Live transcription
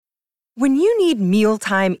When you need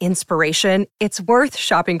mealtime inspiration, it's worth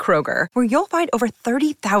shopping Kroger, where you'll find over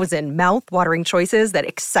 30,000 mouth-watering choices that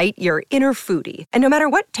excite your inner foodie. And no matter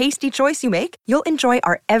what tasty choice you make, you'll enjoy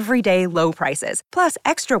our everyday low prices, plus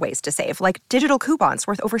extra ways to save, like digital coupons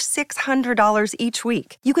worth over $600 each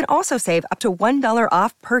week. You can also save up to $1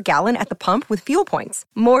 off per gallon at the pump with fuel points.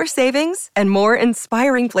 More savings and more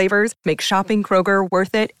inspiring flavors make shopping Kroger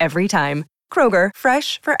worth it every time. Kroger,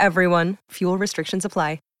 fresh for everyone. Fuel restrictions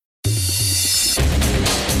apply.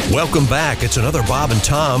 Welcome back. It's another Bob and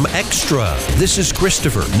Tom Extra. This is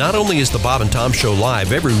Christopher. Not only is the Bob and Tom Show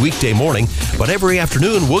live every weekday morning, but every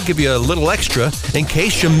afternoon we'll give you a little extra in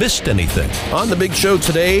case you missed anything. On the big show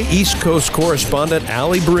today, East Coast correspondent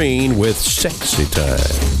Allie Breen with Sexy Time.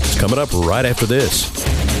 It's coming up right after this.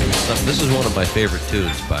 This is one of my favorite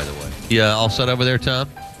tunes, by the way. Yeah, all set over there, Tom?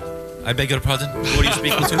 I beg your pardon? What are you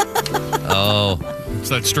speaking to? Oh. It's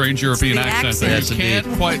that strange European accent that you can't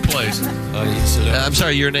quite place. Oh, yes, I'm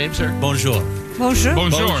sorry, your name, sir? Bonjour. Bonjour.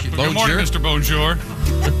 Bonjour. Good morning, Mr. Bonjour.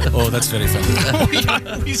 Oh, that's very funny. Oh,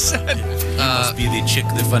 yeah, we said. You must be the chick,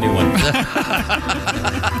 the funny one.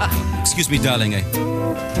 Excuse me, darling. I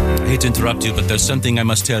hate to interrupt you, but there's something I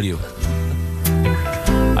must tell you.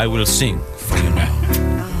 I will sing for you now.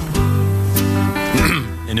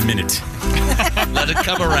 In a minute. Let it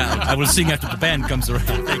come around. I will sing after the band comes around.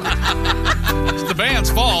 Thank you. It's the band's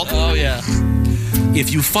fault. Oh, yeah.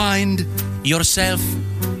 If you find yourself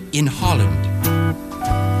in Holland,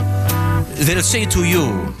 they'll say to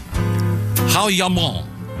you, how yaman?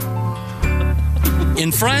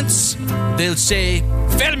 In France, they'll say,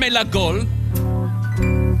 fermez la gueule.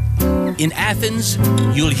 In Athens,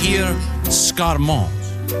 you'll hear scarmont.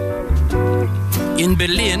 In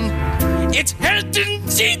Berlin, it's halten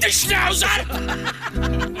Sie die Schnauzer!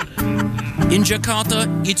 In Jakarta,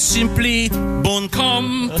 it's simply bon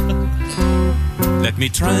com. Let me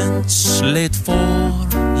translate for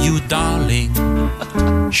you, darling.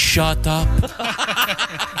 Shut up.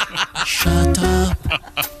 Shut up.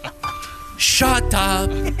 Shut up.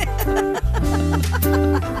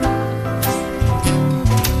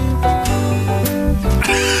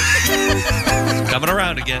 Coming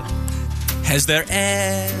around again. Has there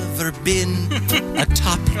ever been a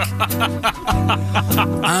topic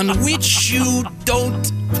on which you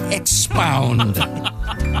don't expound?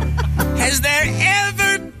 Has there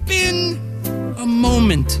ever been a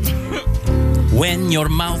moment when your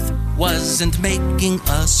mouth wasn't making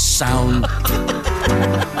a sound?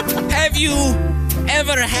 Have you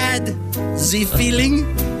ever had the feeling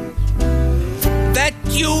that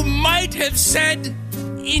you might have said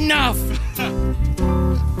enough?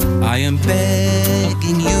 I am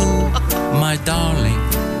begging you, my darling,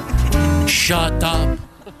 shut up,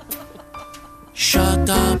 shut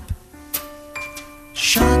up,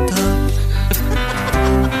 shut up.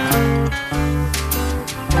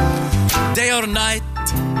 Day or night,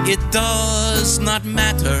 it does not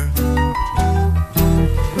matter.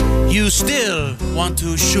 You still want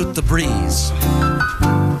to shoot the breeze.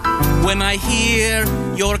 When I hear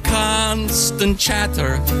your constant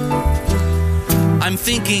chatter, I'm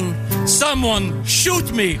thinking, someone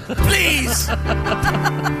shoot me, please!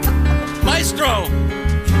 Maestro!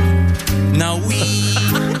 Now we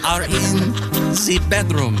are in the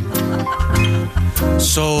bedroom,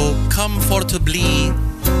 so comfortably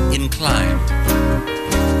inclined.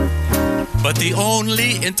 But the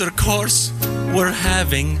only intercourse we're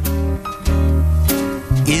having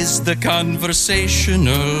is the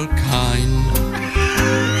conversational kind.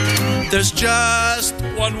 There's just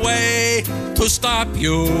one way to stop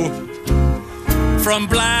you from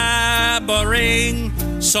blabbering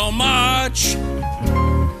so much.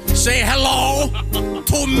 Say hello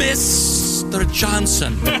to Mr.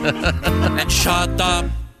 Johnson and shut up.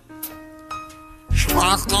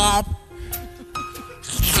 Shut up.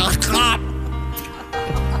 Shut up.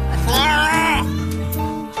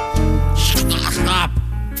 Shut up.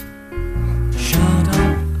 Shut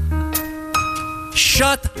up.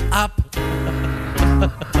 Shut up.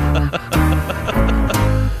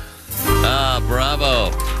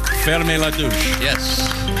 Bravo. Fermez la douche. Yes.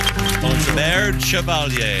 Mère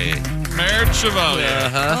Chevalier. Mère Chevalier.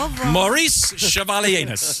 Uh-huh. Maurice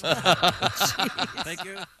Chevalieris. Thank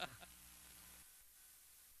you.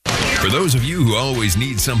 For those of you who always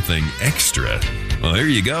need something extra, well, there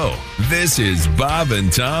you go. This is Bob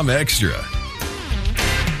and Tom Extra.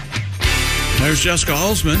 There's Jessica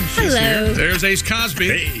Alsman. She's Hello. here. There's Ace Cosby.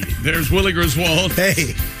 Hey. There's Willie Griswold.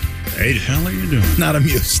 Hey, Hey, the hell are you doing? not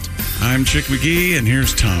amused. I'm Chick McGee, and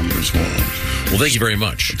here's Tom Griswold. Well, thank you very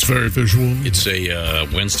much. It's very visual. It's a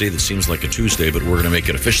Wednesday that seems like a Tuesday, but we're going to make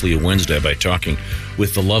it officially a Wednesday by talking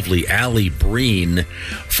with the lovely Allie Breen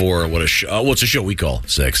for what a show. It's a show we call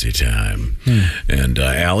Sexy Time. And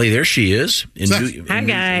Allie, there she is in Hi,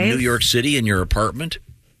 guys. New York City in your apartment.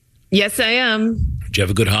 Yes, I am. Did you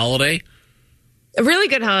have a good holiday? A really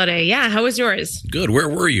good holiday. Yeah. How was yours? Good. Where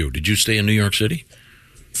were you? Did you stay in New York City?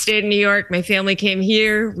 Stayed in New York. My family came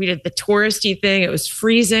here. We did the touristy thing. It was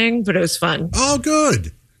freezing, but it was fun. Oh,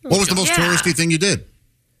 good. What was the most touristy thing you did?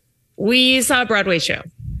 We saw a Broadway show.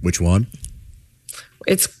 Which one?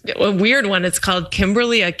 It's a weird one. It's called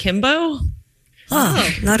Kimberly Akimbo. Oh,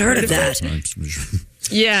 not heard of that.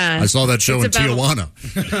 Yeah. I saw that show in Tijuana.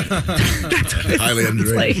 Highly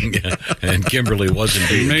underrated. And Kimberly was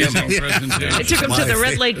indeed. I took him to the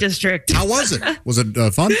red light district. How was it? Was it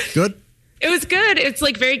fun? Good? It was good. It's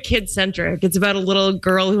like very kid-centric. It's about a little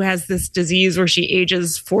girl who has this disease where she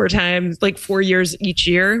ages 4 years each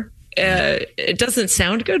year. It doesn't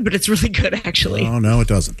sound good, but it's really good, actually. Oh, no, it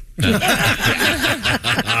doesn't. Yeah,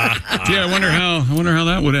 I wonder how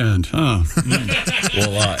that would end. Huh?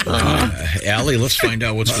 Well, Allie, let's find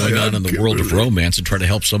out what's going on in the world of romance and try to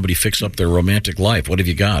help somebody fix up their romantic life. What have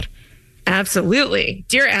you got? Absolutely.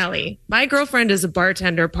 Dear Allie, my girlfriend is a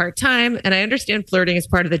bartender part-time, and I understand flirting is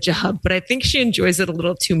part of the job, but I think she enjoys it a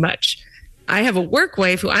little too much. I have a work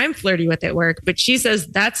wife who I'm flirty with at work, but she says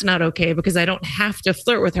that's not okay because I don't have to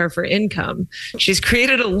flirt with her for income. She's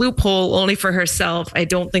created a loophole only for herself. I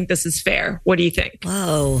don't think this is fair. What do you think?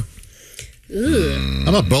 Whoa. How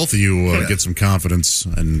about both of you get some confidence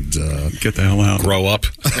and get the hell out? Grow up.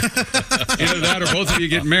 Either that or both of you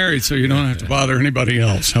get married so you don't have to bother anybody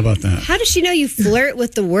else. How about that? How does she know you flirt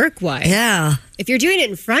with the work wife? Yeah. If you're doing it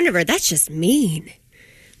in front of her, that's just mean.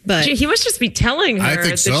 But He must just be telling her I think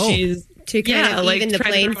that so. she's... to kind of even the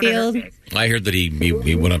playing field. I heard that he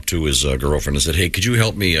went up to his girlfriend and said, "Hey, could you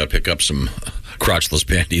help me pick up some crotchless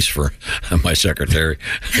panties for my secretary?"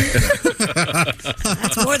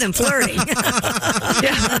 That's more than flirting.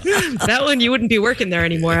 Yeah, that one you wouldn't be working there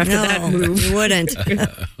anymore after that move. You wouldn't.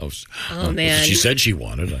 Oh, man. She said she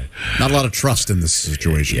wanted. Not a lot of trust in this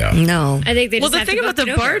situation. Yeah. No. I think they just the have thing to about the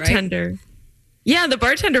bump it over, right? bartender. Yeah, the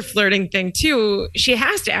bartender flirting thing too. She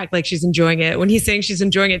has to act like she's enjoying it. When he's saying she's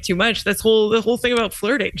enjoying it too much, that's the whole thing about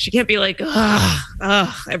flirting. She can't be like,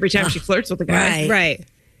 every time she flirts with a guy. Right.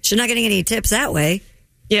 She's not getting any tips that way.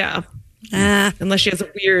 Yeah. Unless she has a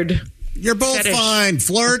weird. You're both fetish. fine.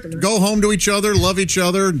 Flirt, go home to each other, love each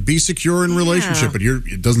other, be secure in relationship. But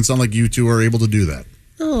it doesn't sound like you two are able to do that.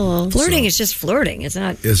 Oh, flirting is just flirting. It's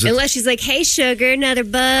not. Unless she's like, "Hey, sugar, another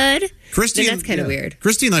bud." Christy, then that's kind of weird.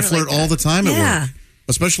 Christy and I flirt all the time at work,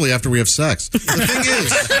 especially after we have sex. The thing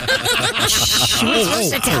is, You're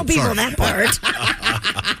supposed to tell people that part.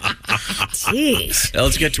 Jeez.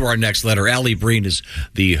 Let's get to our next letter. Allie Breen is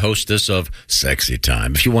the hostess of Sexy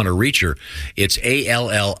Time. If you want to reach her, it's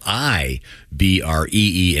ALLIBREEN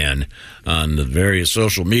on the various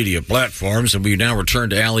social media platforms. And we now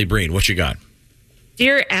return to Allie Breen. What you got?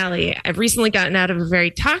 Dear Allie, I've recently gotten out of a very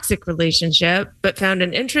toxic relationship, but found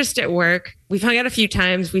an interest at work. We've hung out a few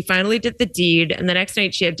times. We finally did the deed. And the next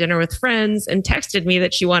night she had dinner with friends and texted me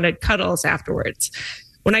that she wanted cuddles afterwards.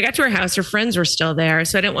 When I got to her house, her friends were still there.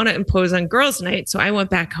 So I didn't want to impose on girls' night. So I went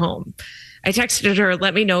back home. I texted her,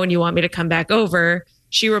 "Let me know when you want me to come back over."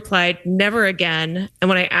 She replied, "Never again." And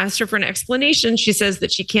when I asked her for an explanation, she says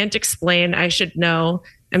that she can't explain. I should know.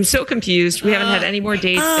 I'm so confused. We haven't had any more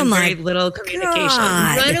dates and very little communication.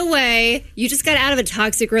 Run away. You just got out of a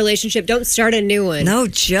toxic relationship. Don't start a new one. No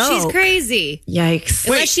joke. She's crazy. Yikes.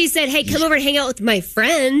 Unless she said, "Hey, come over and hang out with my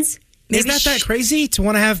friends." Is that crazy to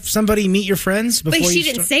want to have somebody meet your friends before But she you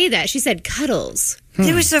didn't say that. She said cuddles.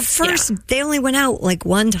 It was the first. They only went out like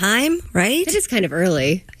one time, right? That is kind of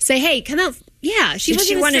early. Say, "Hey, come out." Yeah, Did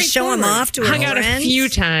she want to show him off to her Hung out a friends? few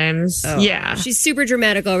times. Oh. Yeah. She's super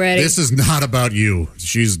dramatic already. this is not about you.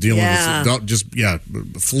 She's dealing with this.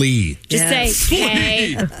 Don't flee. Just say,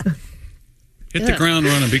 "Hey." Hit the ground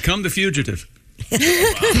running. Become the fugitive.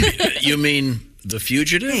 You mean the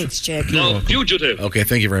fugitive? Thanks, Chick. No, fugitive. Okay,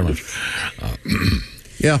 thank you very much.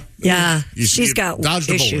 Yeah. She's got dodged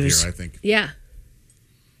a bullet issues. here, I think. Yeah.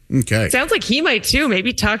 Okay. Sounds like he might too.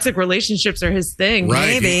 Maybe toxic relationships are his thing.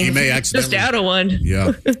 Right. He may Just accidentally. out of one.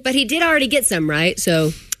 Yeah. But he did already get some, right?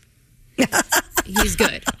 So he's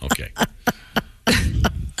good. Okay.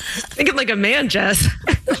 Thinking like a man, Jess.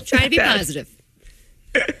 Trying to be positive.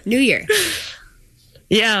 New year.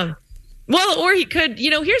 Yeah. Well, or he could,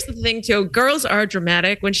 here's the thing, too. Girls are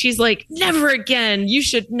dramatic. When she's like, never again, you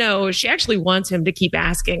should know. She actually wants him to keep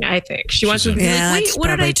asking, I think. She wants him to be like, wait, what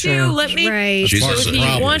did I do? Let me. Right. She's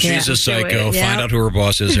a psycho. Yep. Find out who her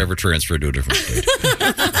boss is, ever transfer to a different state.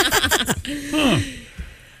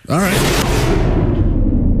 All right.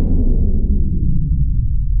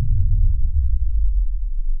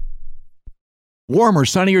 Warmer,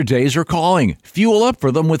 sunnier days are calling. Fuel up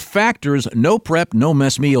for them with Factor's no prep, no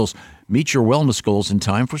mess meals. Meet your wellness goals in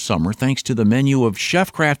time for summer thanks to the menu of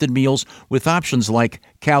chef-crafted meals with options like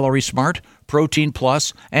Calorie Smart, Protein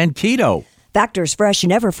Plus, and Keto. Factor's fresh,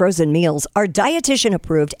 never frozen meals are dietitian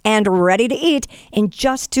approved and ready to eat in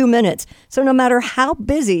just 2 minutes. So no matter how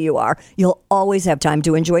busy you are, you'll always have time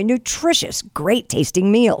to enjoy nutritious, great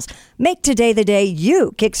tasting meals. Make today the day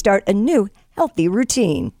you kickstart a new healthy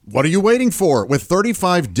routine. What are you waiting for? With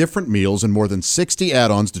 35 different meals and more than 60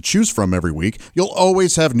 add-ons to choose from every week, you'll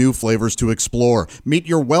always have new flavors to explore. Meet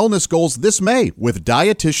your wellness goals this May with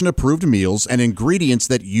dietitian-approved meals and ingredients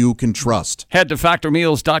that you can trust. Head to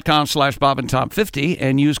factormeals.com/BobandTom50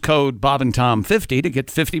 and use code BobandTom50 to get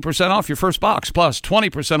 50% off your first box plus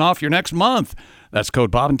 20% off your next month. That's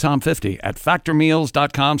code BobandTom50 at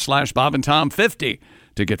factormeals.com/BobandTom50.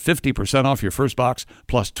 to get 50% off your first box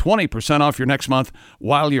plus 20% off your next month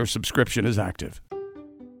while your subscription is active.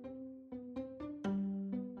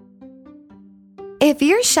 If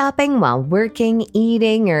you're shopping while working,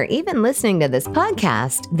 eating, or even listening to this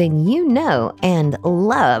podcast, then you know and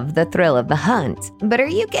love the thrill of the hunt. But are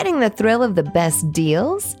you getting the thrill of the best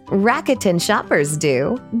deals? Rakuten shoppers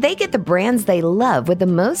do. They get the brands they love with the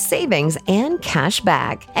most savings and cash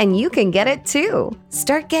back. And you can get it too.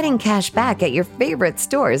 Start getting cash back at your favorite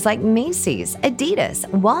stores like Macy's, Adidas,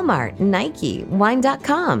 Walmart, Nike,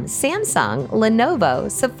 Wine.com, Samsung,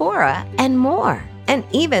 Lenovo, Sephora, and more. And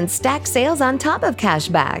even stack sales on top of cash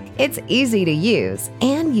back. It's easy to use,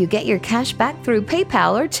 and you get your cash back through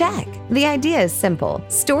PayPal or check. The idea is simple.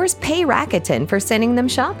 Stores pay Rakuten for sending them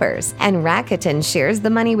shoppers, and Rakuten shares the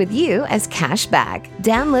money with you as cash back.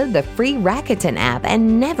 Download the free Rakuten app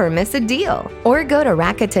and never miss a deal. Or go to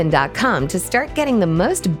Rakuten.com to start getting the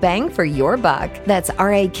most bang for your buck. That's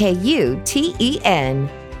RAKUTEN.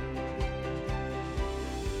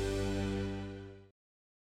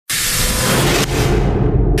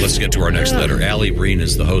 Let's get to our next letter. Allie Breen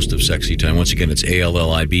is the host of Sexy Time. Once again, it's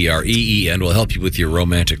ALLIBREE, and will help you with your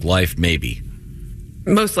romantic life, maybe.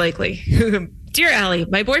 Most likely. Dear Allie,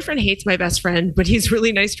 my boyfriend hates my best friend, but he's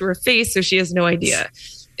really nice to her face, so she has no idea.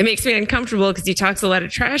 It makes me uncomfortable because he talks a lot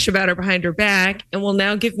of trash about her behind her back and will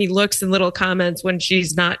now give me looks and little comments when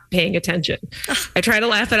she's not paying attention. I try to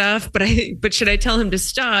laugh it off, but should I tell him to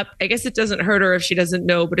stop? I guess it doesn't hurt her if she doesn't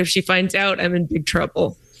know, but if she finds out, I'm in big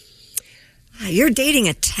trouble. You're dating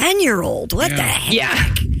a 10-year-old. What the heck?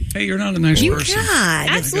 Yeah. Hey, you're not a nice person. God.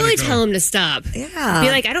 Absolutely tell him to stop. Yeah.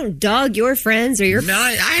 Be like, I don't dog your friends or your... No,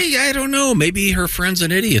 I don't know. Maybe her friend's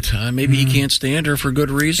an idiot. Maybe he can't stand her for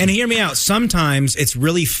good reason. And hear me out. Sometimes it's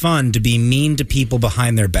really fun to be mean to people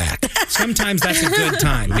behind their back. Sometimes that's a good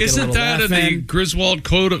time. Isn't that in the Griswold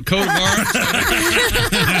Code of Arms?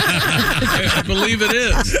 I believe it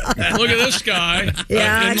is. Look at this guy.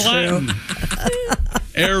 Yeah, in Latin.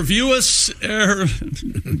 Ervuus,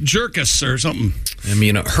 jercus, or something. I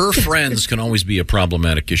mean, her friends can always be a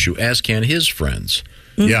problematic issue, as can his friends.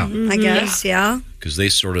 Yeah. I guess, yeah. Because they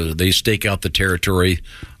stake out the territory.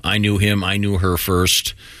 I knew him, I knew her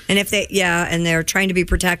first. And if and they're trying to be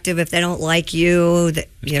protective if they don't like you,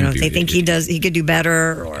 if they think he could do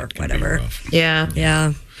better or whatever. Yeah.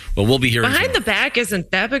 Yeah. Well, we'll be hearing behind the back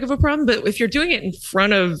isn't that big of a problem, but if you're doing it in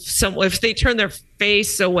front of someone, if they turn their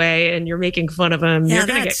face away and you're making fun of them, you're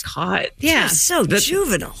going to get caught. Yeah, so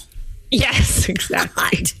juvenile. Yes,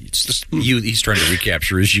 exactly. It's just he's trying to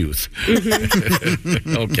recapture his youth.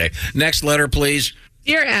 Okay. Next letter, please.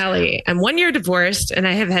 Dear Allie, I'm 1 year divorced and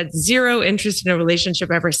I have had zero interest in a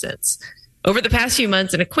relationship ever since. Over the past few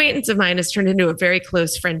months, an acquaintance of mine has turned into a very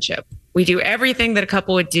close friendship. We do everything that a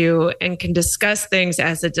couple would do and can discuss things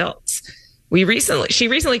as adults. She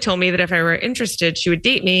recently told me that if I were interested, she would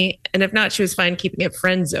date me, and if not, she was fine keeping it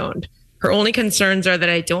friend zoned. Her only concerns are that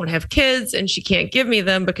I don't have kids and she can't give me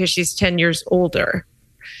them because she's 10 years older.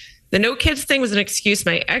 The no kids thing was an excuse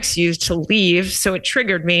my ex used to leave, so it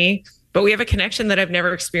triggered me, but we have a connection that I've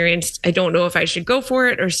never experienced. I don't know if I should go for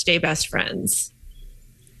it or stay best friends.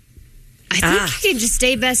 I think you can just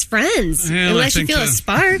stay best friends unless you feel a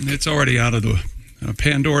spark. It's already out of the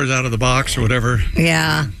Pandora's out of the box or whatever.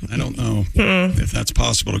 Yeah. I don't know if that's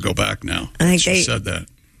possible to go back now. I think she said that.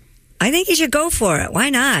 I think you should go for it. Why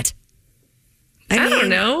not? I don't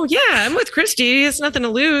know. Yeah, I'm with Christy. He has nothing to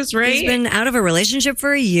lose, right? He's been out of a relationship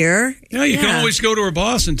for a year. Yeah, you can always go to her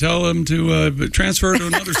boss and tell him to transfer to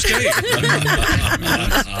another state. What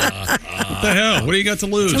the hell? What do you got to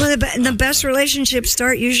lose? Some of the best relationships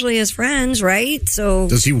start usually as friends, right? So,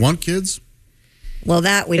 does he want kids? Well,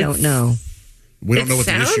 that we don't know. We don't know what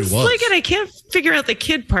the issue was. Like it. I can't figure out the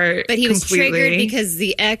kid part. But he was completely. triggered because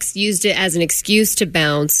the ex used it as an excuse to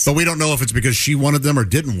bounce. But we don't know if it's because she wanted them or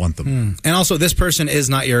didn't want them. And also, this person is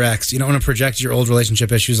not your ex. You don't want to project your old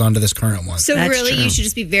relationship issues onto this current one. So really, you should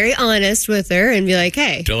just be very honest with her and be like,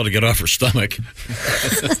 hey. Tell her to get off her stomach.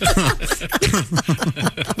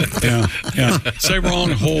 Yeah. Say wrong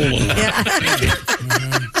hole.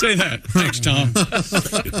 Say that. Thanks, Tom.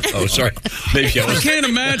 Oh, sorry. Maybe I can't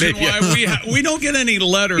imagine why we don't get any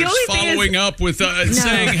letters following up with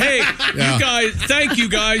saying, "Hey, you guys, thank you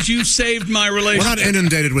guys, you saved my relationship." We're not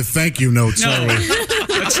inundated with thank you notes, are we?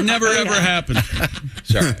 That's never ever happened.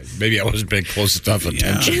 Sorry, maybe I wasn't paying close enough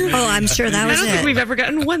attention. Oh, I'm sure that was I don't think we've ever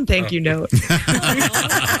gotten one thank you note.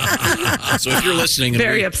 So if you're listening,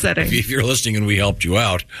 Very upsetting. If you're listening and we helped you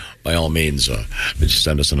out, by all means, just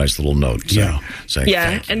send us a nice little note. Saying thank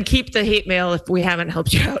you. And keep the hate mail if we haven't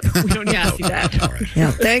helped you out. We don't need to see that. All right.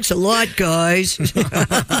 Yeah, thanks a lot, guys.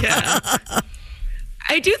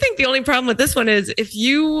 I do think the only problem with this one is if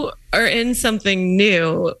you are in something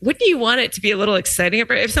new, wouldn't you want it to be a little exciting?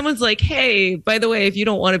 If someone's like, hey, by the way, if you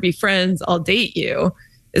don't want to be friends, I'll date you.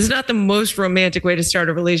 It's not the most romantic way to start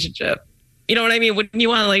a relationship. You know what I mean? Wouldn't you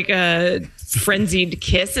want like a frenzied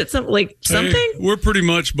kiss at something? Hey, we're pretty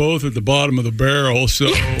much both at the bottom of the barrel, so,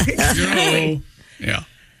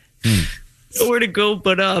 Where to go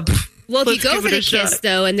but up. Well, if you go for the kiss,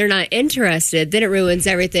 though, and they're not interested, then it ruins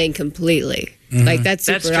everything completely. Like, that's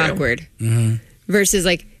super awkward. Versus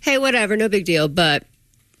like, hey, whatever, no big deal, but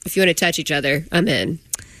if you want to touch each other, I'm in.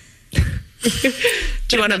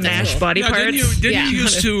 Do you want to mash body parts? Didn't you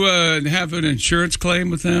used to have an insurance claim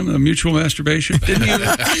with them, a mutual masturbation? Didn't you?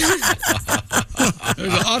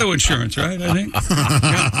 There's auto insurance, right? I think.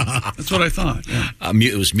 Yeah, that's what I thought. Yeah.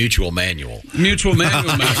 It was Mutual Manual. Mutual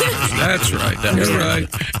Manual masturbation. That's right. That's right.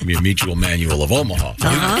 I mean, Mutual Manual of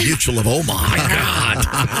Omaha. Mutual of Omaha. God.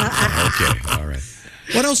 Okay. All right.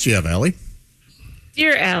 What else do you have, Allie?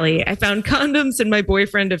 Dear Allie, I found condoms in my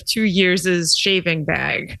boyfriend of 2 years' shaving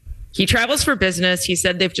bag. He travels for business. He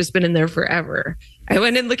said they've just been in there forever. I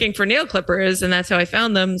went in looking for nail clippers, and that's how I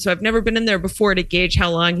found them. So I've never been in there before to gauge how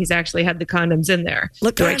long he's actually had the condoms in there.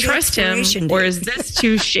 Do I trust him, or is this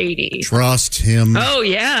too shady? Trust him. Oh,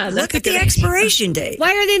 yeah. Look at the expiration date.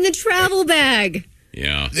 Why are they in the travel bag?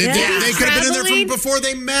 Yeah. They could have been in there from before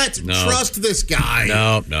they met. No. Trust this guy.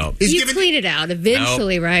 No. You clean it out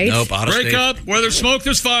eventually, right? Nope. Break up. Where there's smoke,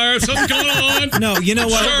 there's fire. Something's going on. No, you know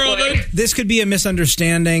what? Charlotte. This could be a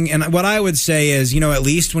misunderstanding. And what I would say is, at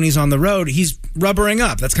least when he's on the road, he's rubbering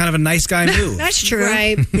up. That's kind of a nice guy move. That's true.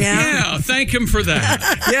 Right. Yeah, thank him for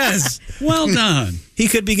that. Yes. Well done. He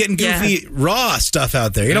could be getting goofy raw stuff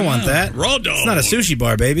out there. You don't want that. Raw dog. It's not a sushi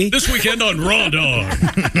bar, baby. This weekend on Raw Dog.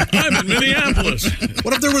 I'm in Minneapolis.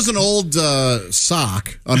 What if there was an old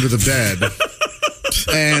sock under the bed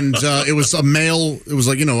and it was a male, it was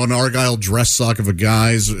like, an Argyle dress sock of a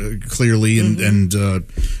guy's clearly, and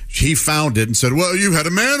he found it and said, well, you had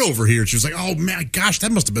a man over here. And she was like, oh, man, gosh,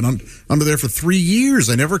 that must have been under there for 3 years.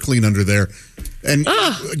 I never clean under there. And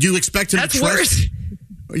you expect him to trust... Worse.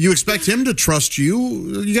 You expect him to trust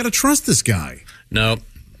you? You got to trust this guy. No.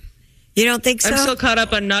 You don't think so? I'm still caught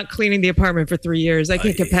up on not cleaning the apartment for 3 years. I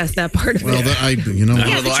can't get past that part of it. Well, I'm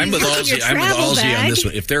with Ozzy on this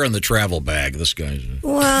one. If they're in the travel bag, this guy's...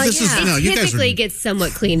 Well, you guys typically gets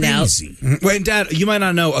somewhat cleaned out. Wait, Dad, you might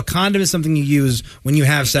not know. A condom is something you use when you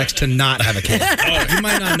have sex to not have a kid. You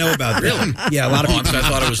might not know about that. Really? Yeah, a lot of people. I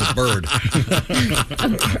thought it was a bird.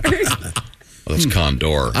 Well, that's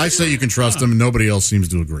Condor. I say you can trust him, and nobody else seems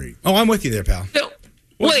to agree. Oh, I'm with you there, pal. So,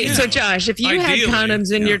 so Josh, if you had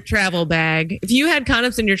condoms in your travel bag,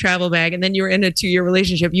 and then you were in a 2-year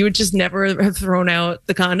relationship, you would just never have thrown out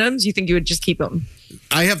the condoms? You think you would just keep them?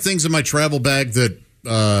 I have things in my travel bag that,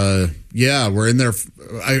 we're in there.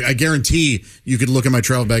 I guarantee you could look at my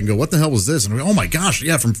travel bag and go, what the hell was this? And I'm like, oh my gosh,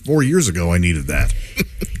 from 4 years ago, I needed that.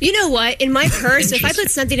 You know what? In my purse, if I put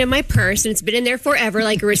something in my purse and it's been in there forever,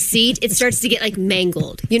 like a receipt, it starts to get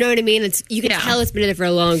mangled. You know what I mean? You can tell it's been in there for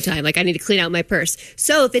a long time. Like I need to clean out my purse.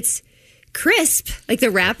 So if it's crisp, like the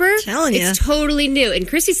wrapper, it's totally new. And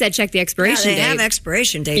Christy said check the expiration date. They have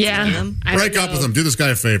expiration dates on them. Break up with them. Do this guy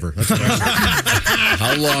a favor. That's what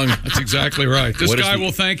How long? That's exactly right. This guy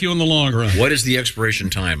will thank you in the long run. What is the expiration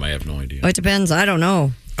time? I have no idea. Oh, it depends. I don't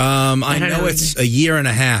know. I know it's a year and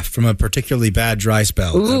a half from a particularly bad dry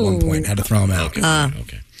spell at one point. Had to throw them out.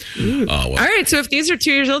 Okay. All right, so if these are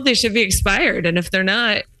 2 years old, they should be expired. And if they're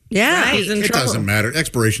not, he's in It trouble. doesn't matter.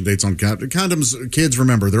 Expiration dates on condoms, kids,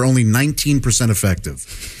 remember, they're only 19% effective.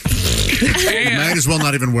 You might as well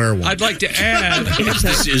not even wear one. I'd like to add.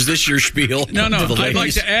 Is this your spiel? No. I'd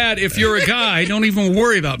like to add, if you're a guy, don't even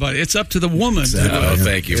worry about it. It's up to the woman. Oh,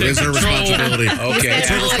 thank you. It is her responsibility. Okay. It's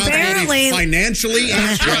her responsibility financially.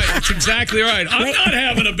 That's right. That's exactly right. I'm not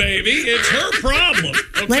having a baby. It's her problem.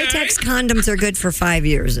 Okay? Latex condoms are good for 5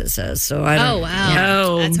 years, it says. So I don't. Oh,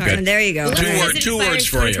 wow. That's hard. And there you go. Well, Two words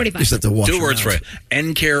for you. Two words for you.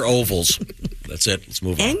 N-Care ovals. That's it. Let's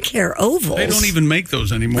move on. N-Care ovals. They don't even make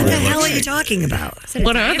those anymore. What the hell are you talking about?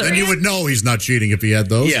 What are they? Then you would know he's not cheating if he had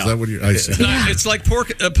those. Yeah. Is that what I see? It's like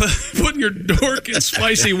putting your dork in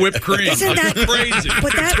spicy whipped cream. Isn't that crazy?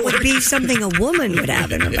 But that would be something a woman would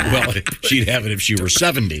have in her bag. Well, she'd have it if she were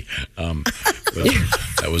 70.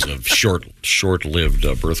 That was a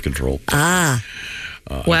short-lived birth control.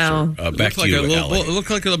 Wow. Back to you, Allie. It looked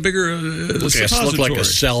like a bigger Looked like a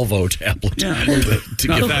salvo tablet. Yeah.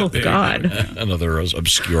 Oh, God. Another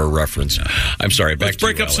obscure reference. I'm sorry. Back Let's to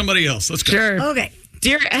break you, up Allie. somebody else. Let's go. Sure. Okay.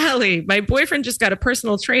 Dear Allie, my boyfriend just got a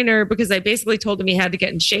personal trainer because I basically told him he had to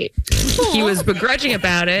get in shape. He was begrudging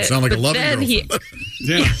about it. Sound like a but loving then girlfriend.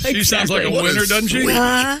 Yeah, she sounds like a exactly. winner, doesn't she?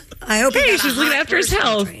 I hope Hey, she's looking after his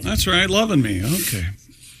health. That's right, loving me. Okay.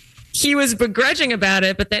 He was begrudging about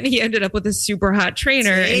it, but then he ended up with a super hot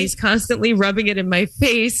trainer, and he's constantly rubbing it in my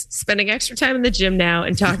face, spending extra time in the gym now,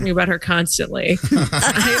 and talking about her constantly.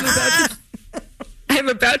 I'm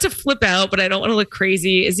about to flip out, but I don't want to look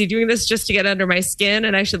crazy. Is he doing this just to get under my skin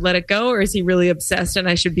and I should let it go, or is he really obsessed and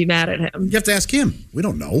I should be mad at him? You have to ask him. We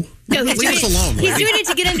don't know. No, Leave us alone. he's lady. doing it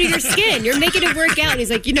to get under your skin. You're making it work out. And he's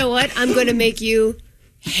like, you know what? I'm going to make you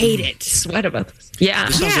hate it. Sweat about this. Yeah.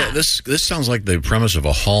 This sounds like the premise of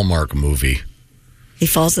a Hallmark movie. He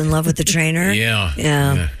falls in love with the trainer.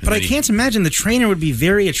 Yeah. But I can't imagine the trainer would be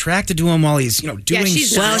very attracted to him while he's, doing Well,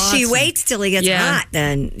 squats she and- waits till he gets hot.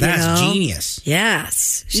 Then That's genius.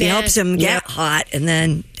 Yes, she Yeah. helps him get hot, and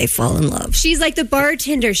then they fall in love. She's like the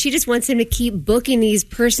bartender. She just wants him to keep booking these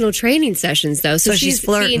personal training sessions, though. So she's she's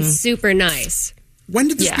flirting. being super nice. When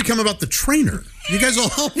did this become about the trainer? You guys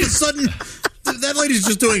all of a sudden, that lady's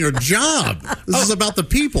just doing her job. This is about the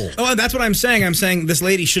people. Oh, that's what I'm saying. I'm saying this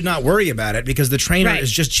lady should not worry about it because the trainer is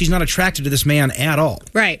she's not attracted to this man at all.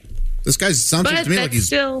 Right. This guy sounds But to me like that's he's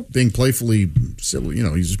still- being playfully silly.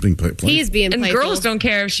 He's just being playful. He is being And playful. girls don't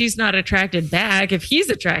care if she's not attracted back. If he's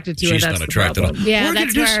attracted to her, She's that's not the attracted. problem. Yeah, We're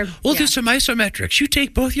that's gonna do where. We'll do some isometrics. You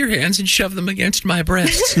take both your hands and shove them against my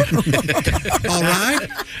breasts. All right.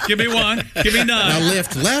 Give me one. Give me Now nine.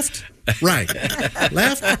 lift left, right,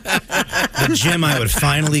 left. The gym I would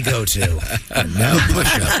finally go to. And now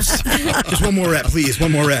push-ups. Just one more rep, please.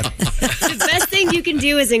 One more rep. The best thing you can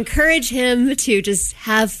do is encourage him to just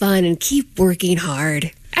have fun and keep working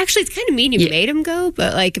hard. Actually, it's kind of mean you made him go,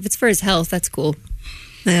 but if it's for his health, that's cool.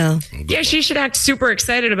 Yeah. Yeah, she should act super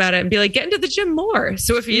excited about it and be like, get into the gym more.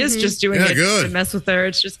 So if he is just doing it to mess with her,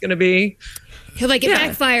 it's just going to be... He'll it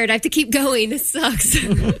backfired. I have to keep going. This sucks.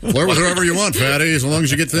 Flirt with whoever you want, fatty, as long as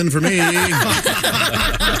you get thin for me.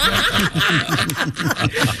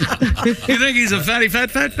 You think he's a fatty,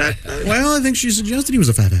 fat? Well, I think she suggested he was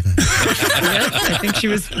a fat. I think she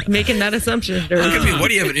was making that assumption. Look at me. What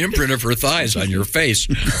do you have an imprint of her thighs on your face?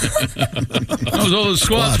 That was all those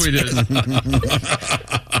squats we did.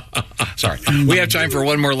 Sorry. We have time for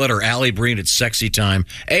one more letter. Allie Breen, it's sexy time.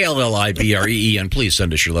 ALLIBREEN. Please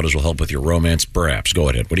send us your letters. Will help with your romance, perhaps. Go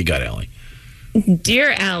ahead. What do you got, Allie?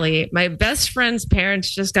 Dear Allie, my best friend's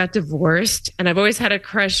parents just got divorced, and I've always had a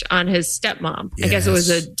crush on his stepmom. I guess it was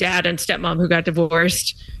a dad and stepmom who got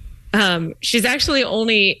divorced. She's actually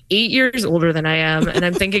only 8 years older than I am, and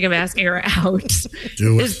I'm thinking of asking her out.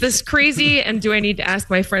 Is this crazy, and do I need to ask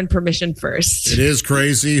my friend permission first? It is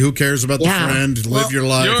crazy. Who cares about the friend? Live your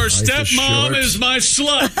life. Your Life is stepmom short. is my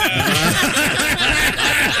slut.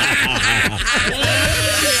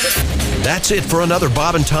 That's it for another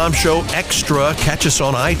Bob and Tom Show Extra. Catch us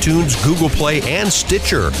on iTunes, Google Play, and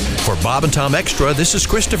Stitcher. For Bob and Tom Extra, this is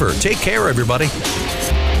Christopher. Take care, everybody.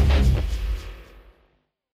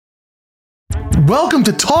 Welcome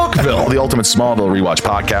to Talkville, the ultimate Smallville rewatch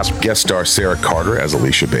podcast. Guest star Sarah Carter as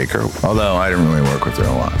Alicia Baker, although I didn't really work with her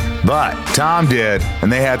a lot. But Tom did,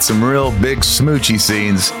 and they had some real big smoochy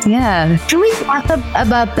scenes. Yeah. Can we talk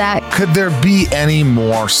about that? Could there be any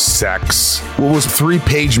more sex? What was a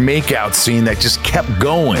 3-page makeout scene that just kept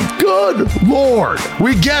going? Good Lord,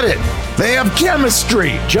 we get it. They have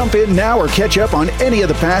chemistry. Jump in now or catch up on any of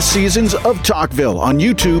the past seasons of Talkville on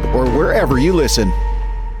YouTube or wherever you listen.